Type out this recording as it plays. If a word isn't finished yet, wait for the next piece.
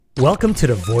Welcome to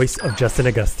the Voice of Justin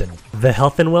Agustin, the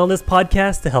health and wellness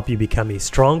podcast to help you become a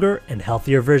stronger and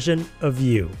healthier version of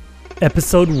you.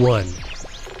 Episode 1,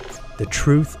 The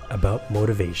Truth About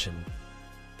Motivation.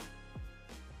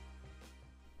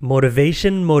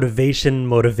 Motivation.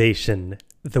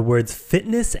 The words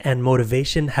fitness and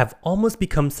motivation have almost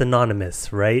become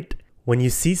synonymous, right? When you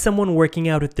see someone working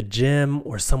out at the gym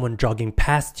or someone jogging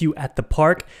past you at the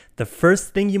park, the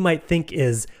first thing you might think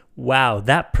is, wow,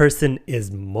 that person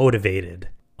is motivated.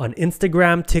 On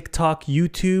Instagram, TikTok,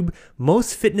 YouTube,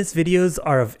 most fitness videos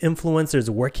are of influencers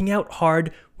working out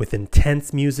hard with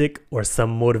intense music or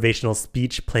some motivational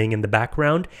speech playing in the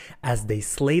background as they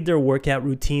slay their workout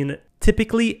routine,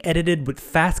 typically edited with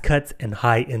fast cuts and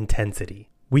high intensity.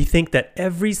 We think that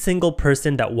every single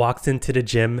person that walks into the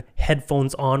gym,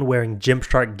 headphones on, wearing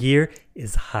Gymshark gear,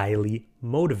 is highly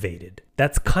motivated.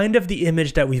 That's kind of the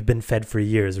image that we've been fed for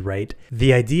years, right?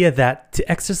 The idea that to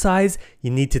exercise,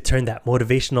 you need to turn that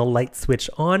motivational light switch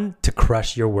on to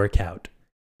crush your workout.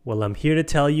 Well, I'm here to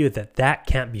tell you that that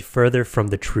can't be further from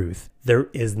the truth. There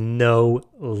is no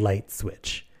light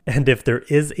switch. And if there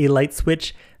is a light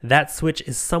switch, that switch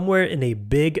is somewhere in a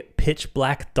big, pitch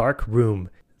black, dark room.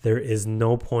 There is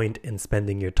no point in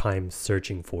spending your time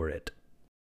searching for it.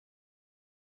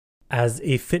 As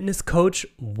a fitness coach,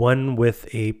 one with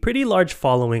a pretty large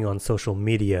following on social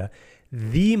media,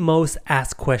 the most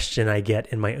asked question I get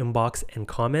in my inbox and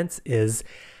comments is,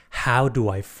 how do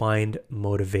I find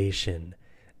motivation?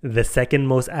 The second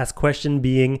most asked question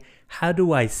being, how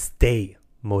do I stay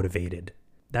motivated?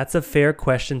 That's a fair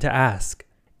question to ask.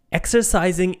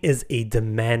 Exercising is a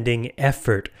demanding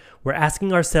effort. We're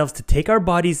asking ourselves to take our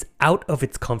bodies out of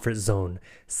its comfort zone,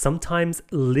 sometimes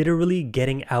literally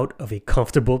getting out of a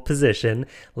comfortable position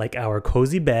like our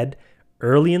cozy bed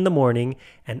early in the morning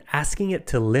and asking it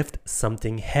to lift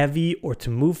something heavy or to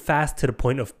move fast to the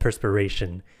point of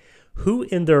perspiration. Who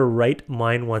in their right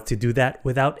mind wants to do that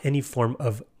without any form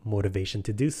of motivation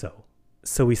to do so?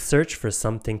 So we search for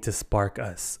something to spark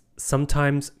us.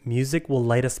 Sometimes music will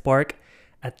light a spark.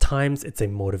 At times, it's a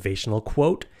motivational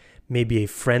quote. Maybe a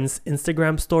friend's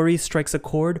Instagram story strikes a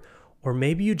chord, or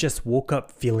maybe you just woke up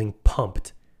feeling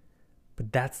pumped.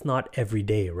 But that's not every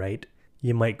day, right?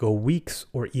 You might go weeks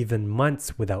or even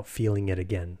months without feeling it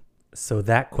again. So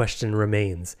that question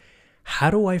remains, how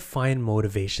do I find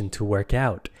motivation to work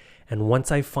out? And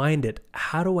once I find it,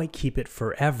 how do I keep it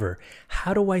forever?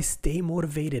 How do I stay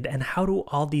motivated? And how do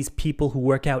all these people who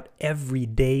work out every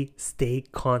day stay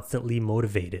constantly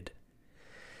motivated?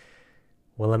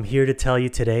 Well, I'm here to tell you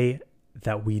today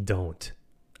that we don't.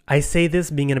 I say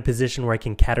this being in a position where I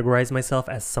can categorize myself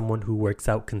as someone who works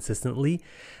out consistently.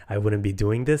 I wouldn't be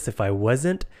doing this if I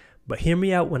wasn't, but hear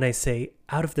me out when I say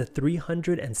out of the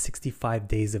 365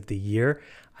 days of the year,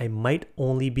 I might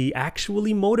only be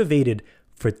actually motivated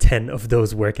for 10 of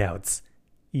those workouts.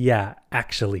 Yeah,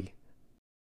 actually.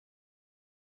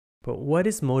 But what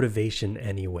is motivation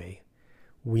anyway?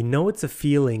 We know it's a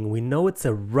feeling, we know it's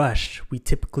a rush. We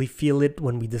typically feel it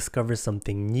when we discover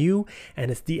something new,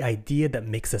 and it's the idea that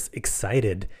makes us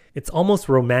excited. It's almost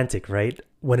romantic, right?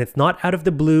 When it's not out of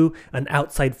the blue, an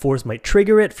outside force might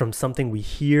trigger it from something we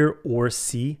hear or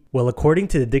see. Well, according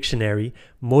to the dictionary,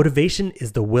 motivation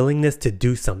is the willingness to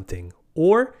do something,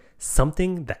 or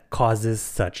something that causes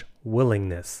such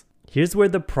willingness. Here's where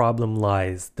the problem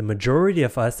lies. The majority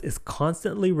of us is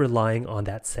constantly relying on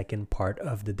that second part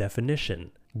of the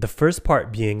definition. The first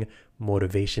part being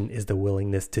motivation is the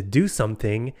willingness to do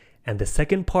something, and the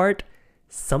second part,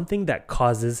 something that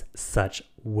causes such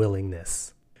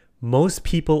willingness. Most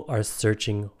people are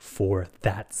searching for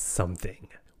that something.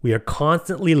 We are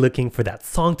constantly looking for that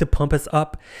song to pump us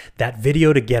up, that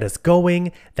video to get us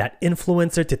going, that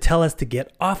influencer to tell us to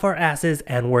get off our asses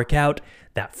and work out,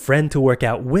 that friend to work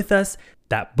out with us,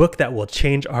 that book that will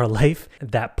change our life,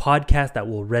 that podcast that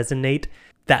will resonate,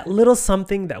 that little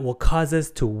something that will cause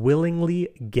us to willingly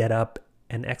get up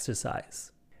and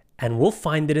exercise. And we'll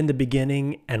find it in the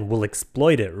beginning and we'll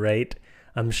exploit it, right?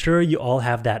 I'm sure you all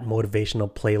have that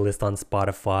motivational playlist on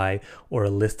Spotify or a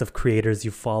list of creators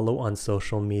you follow on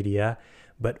social media,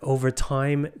 but over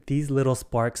time, these little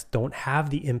sparks don't have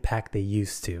the impact they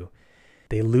used to.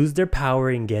 They lose their power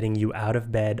in getting you out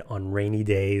of bed on rainy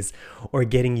days or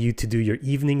getting you to do your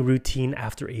evening routine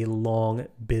after a long,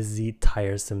 busy,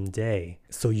 tiresome day.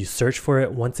 So you search for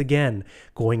it once again,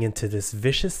 going into this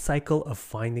vicious cycle of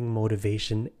finding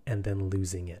motivation and then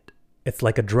losing it. It's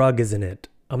like a drug, isn't it?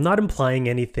 I'm not implying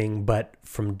anything, but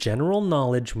from general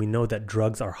knowledge, we know that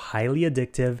drugs are highly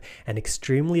addictive and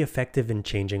extremely effective in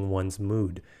changing one's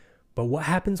mood. But what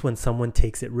happens when someone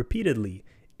takes it repeatedly?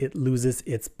 It loses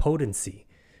its potency.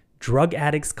 Drug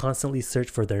addicts constantly search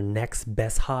for their next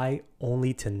best high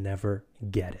only to never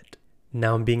get it.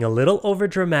 Now I'm being a little over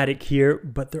dramatic here,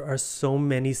 but there are so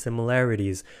many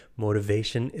similarities.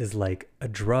 Motivation is like a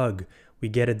drug. We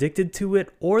get addicted to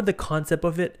it or the concept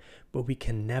of it, but we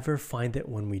can never find it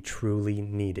when we truly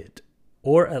need it.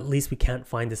 Or at least we can't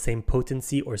find the same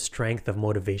potency or strength of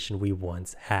motivation we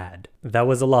once had. That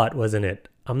was a lot, wasn't it?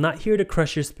 I'm not here to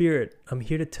crush your spirit. I'm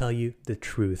here to tell you the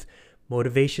truth.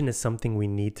 Motivation is something we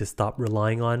need to stop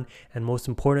relying on, and most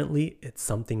importantly, it's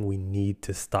something we need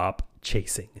to stop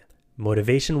chasing.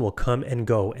 Motivation will come and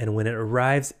go, and when it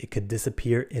arrives, it could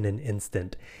disappear in an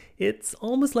instant. It's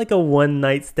almost like a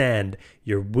one-night stand.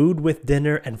 You're wooed with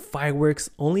dinner and fireworks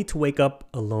only to wake up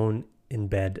alone in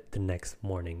bed the next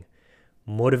morning.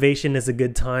 Motivation is a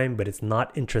good time, but it's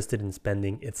not interested in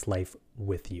spending its life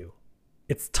with you.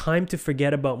 It's time to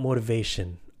forget about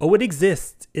motivation. Oh, it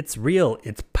exists. It's real.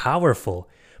 It's powerful.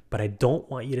 But I don't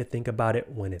want you to think about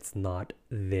it when it's not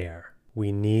there.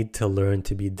 We need to learn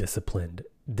to be disciplined.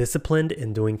 Disciplined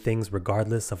in doing things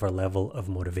regardless of our level of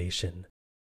motivation.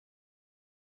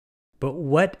 But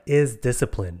what is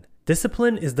discipline?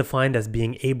 Discipline is defined as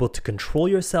being able to control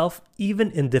yourself even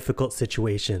in difficult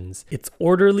situations. It's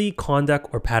orderly conduct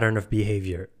or pattern of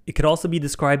behavior. It could also be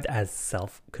described as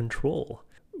self-control.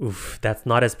 Oof, that's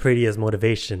not as pretty as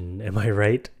motivation, am I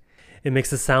right? It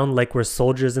makes it sound like we're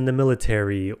soldiers in the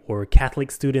military, or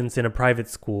Catholic students in a private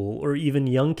school, or even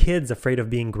young kids afraid of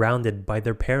being grounded by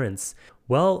their parents.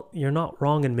 Well, you're not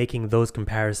wrong in making those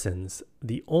comparisons.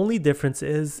 The only difference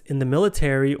is, in the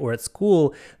military or at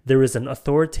school, there is an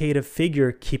authoritative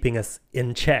figure keeping us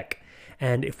in check.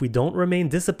 And if we don't remain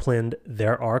disciplined,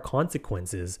 there are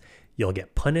consequences. You'll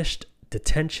get punished,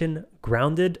 detention,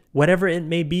 grounded, whatever it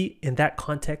may be. In that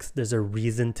context, there's a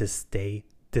reason to stay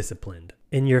disciplined.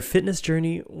 In your fitness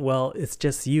journey, well, it's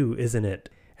just you, isn't it?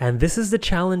 And this is the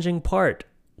challenging part.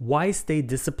 Why stay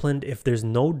disciplined if there's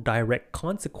no direct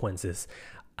consequences?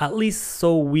 At least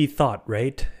so we thought,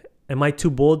 right? Am I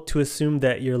too bold to assume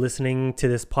that you're listening to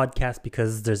this podcast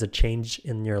because there's a change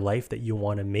in your life that you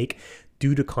want to make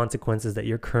due to consequences that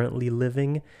you're currently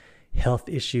living? Health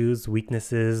issues,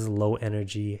 weaknesses, low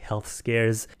energy, health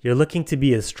scares. You're looking to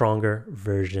be a stronger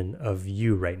version of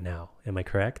you right now. Am I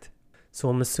correct? So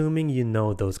I'm assuming you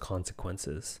know those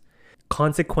consequences.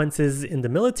 Consequences in the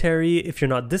military, if you're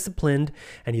not disciplined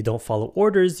and you don't follow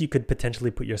orders, you could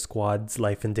potentially put your squad's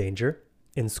life in danger.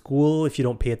 In school, if you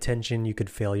don't pay attention, you could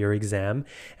fail your exam.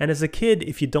 And as a kid,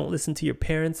 if you don't listen to your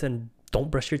parents and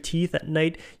don't brush your teeth at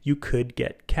night, you could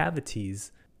get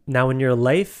cavities. Now in your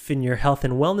life, in your health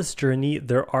and wellness journey,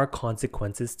 there are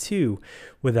consequences too.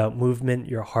 Without movement,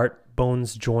 your heart,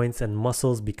 bones, joints, and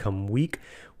muscles become weak.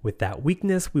 With that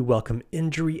weakness, we welcome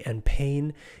injury and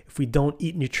pain. If we don't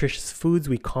eat nutritious foods,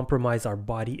 we compromise our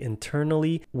body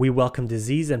internally. We welcome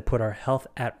disease and put our health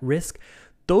at risk.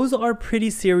 Those are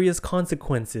pretty serious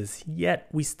consequences, yet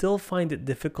we still find it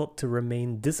difficult to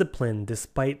remain disciplined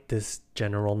despite this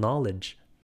general knowledge.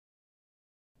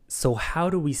 So how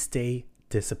do we stay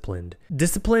disciplined?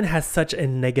 Discipline has such a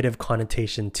negative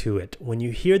connotation to it. When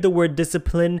you hear the word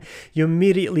discipline, you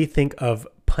immediately think of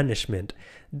punishment.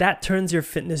 That turns your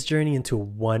fitness journey into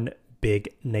one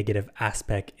big negative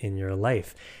aspect in your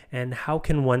life. And how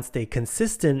can one stay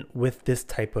consistent with this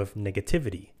type of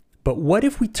negativity? But what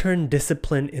if we turn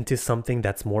discipline into something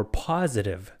that's more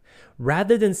positive?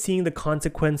 Rather than seeing the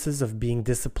consequences of being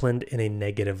disciplined in a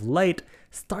negative light,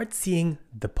 start seeing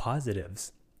the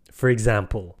positives. For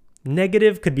example,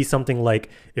 negative could be something like,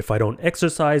 if I don't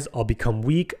exercise, I'll become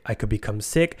weak, I could become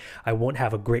sick, I won't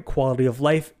have a great quality of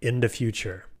life in the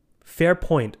future. Fair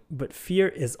point, but fear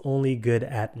is only good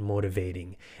at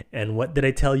motivating. And what did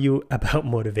I tell you about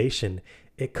motivation?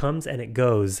 It comes and it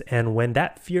goes, and when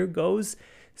that fear goes,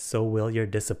 so will your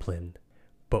discipline.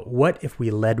 But what if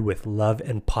we led with love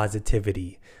and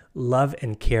positivity, love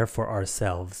and care for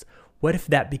ourselves? What if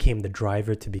that became the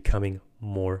driver to becoming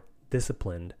more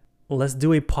disciplined? Let's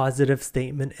do a positive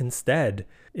statement instead.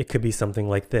 It could be something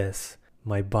like this.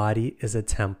 My body is a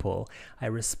temple. I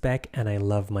respect and I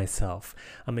love myself.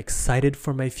 I'm excited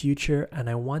for my future and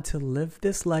I want to live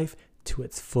this life to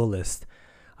its fullest.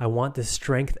 I want the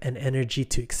strength and energy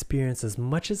to experience as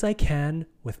much as I can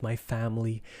with my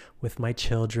family, with my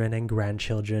children and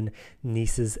grandchildren,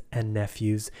 nieces and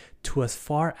nephews, to as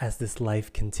far as this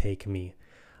life can take me.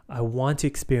 I want to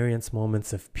experience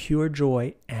moments of pure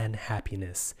joy and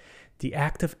happiness. The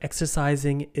act of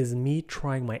exercising is me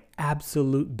trying my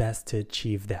absolute best to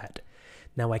achieve that.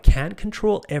 Now, I can't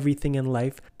control everything in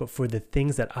life, but for the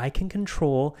things that I can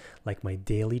control, like my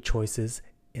daily choices,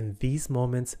 in these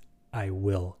moments, I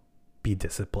will be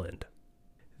disciplined.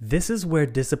 This is where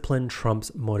discipline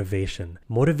trumps motivation.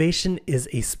 Motivation is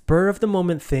a spur of the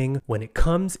moment thing. When it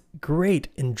comes, great,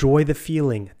 enjoy the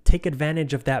feeling, take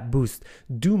advantage of that boost,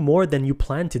 do more than you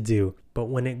plan to do. But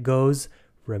when it goes,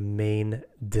 remain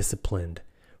disciplined.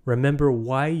 Remember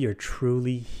why you're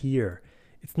truly here.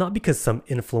 It's not because some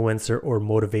influencer or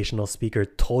motivational speaker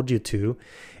told you to.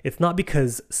 It's not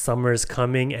because summer's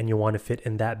coming and you want to fit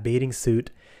in that bathing suit.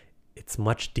 It's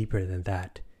much deeper than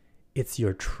that. It's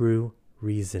your true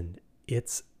reason.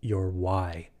 It's your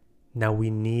why. Now we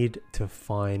need to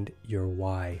find your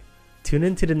why. Tune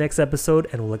into the next episode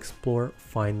and we'll explore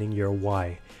finding your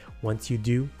why. Once you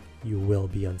do, you will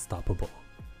be unstoppable.